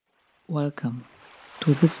Welcome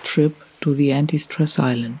to this trip to the anti-stress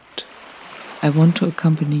island. I want to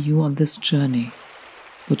accompany you on this journey,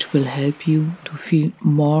 which will help you to feel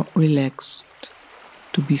more relaxed,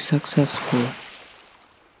 to be successful.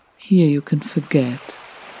 Here you can forget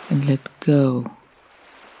and let go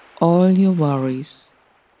all your worries,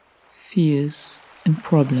 fears and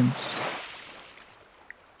problems.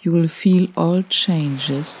 You will feel all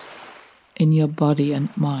changes in your body and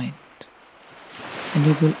mind, and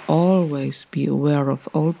you will always be aware of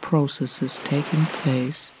all processes taking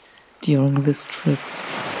place during this trip.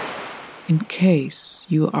 In case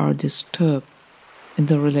you are disturbed in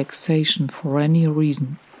the relaxation for any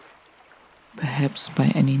reason, perhaps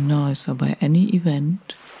by any noise or by any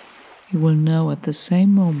event, you will know at the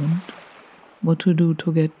same moment what to do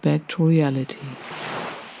to get back to reality.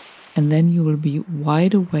 And then you will be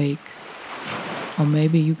wide awake, or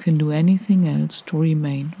maybe you can do anything else to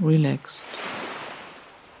remain relaxed.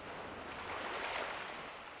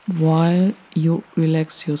 While you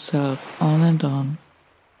relax yourself on and on,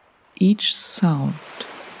 each sound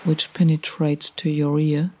which penetrates to your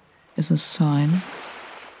ear is a sign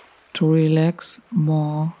to relax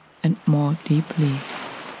more and more deeply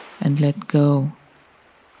and let go.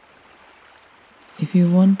 If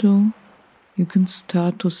you want to, you can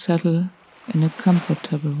start to settle in a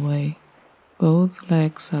comfortable way. Both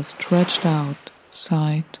legs are stretched out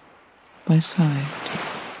side by side.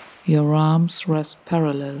 Your arms rest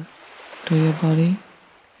parallel to your body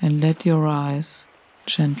and let your eyes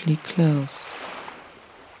gently close.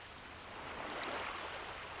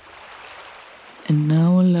 And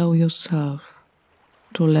now allow yourself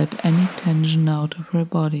to let any tension out of your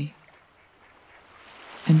body.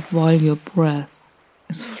 And while your breath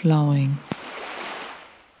is flowing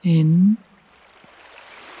in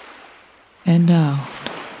and out,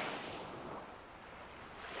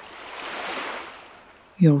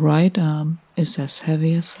 your right arm is as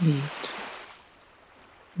heavy as lead.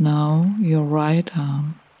 Now your right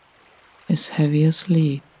arm is heavy as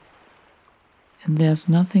lead, and there's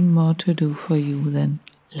nothing more to do for you than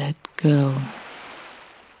let go,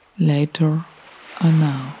 later or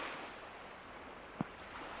now.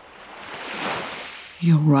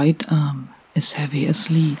 Your right arm is heavy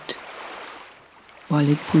as lead. While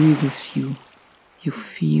it breathes you, you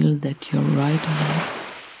feel that your right arm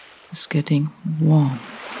is getting warm,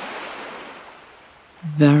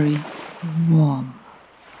 very warm.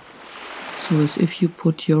 So as if you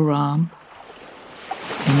put your arm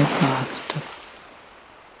in a bathtub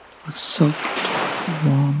with soft,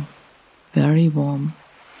 warm, very warm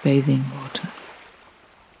bathing water.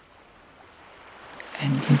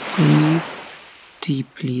 And you breathe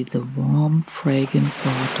deeply the warm, fragrant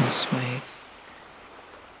water's waves.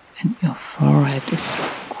 And your forehead is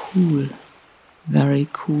cool, very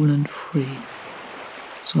cool and free.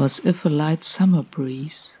 So as if a light summer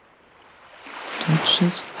breeze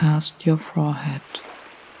touches past your forehead,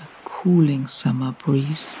 a cooling summer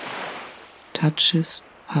breeze touches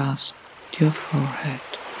past your forehead.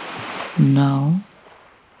 Now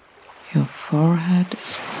your forehead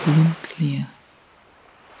is cool and clear.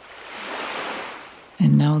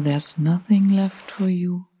 And now there's nothing left for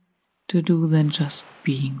you to do than just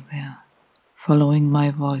being there, following my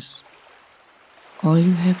voice. All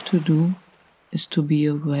you have to do is to be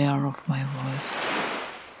aware of my voice.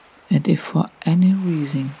 And if for any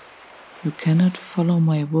reason you cannot follow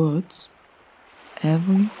my words,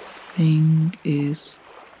 everything is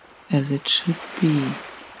as it should be.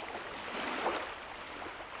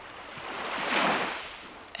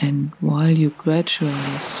 And while you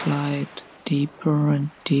gradually slide deeper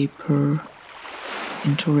and deeper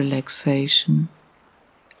into relaxation,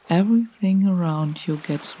 everything around you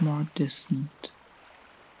gets more distant.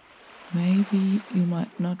 Maybe you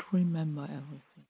might not remember everything.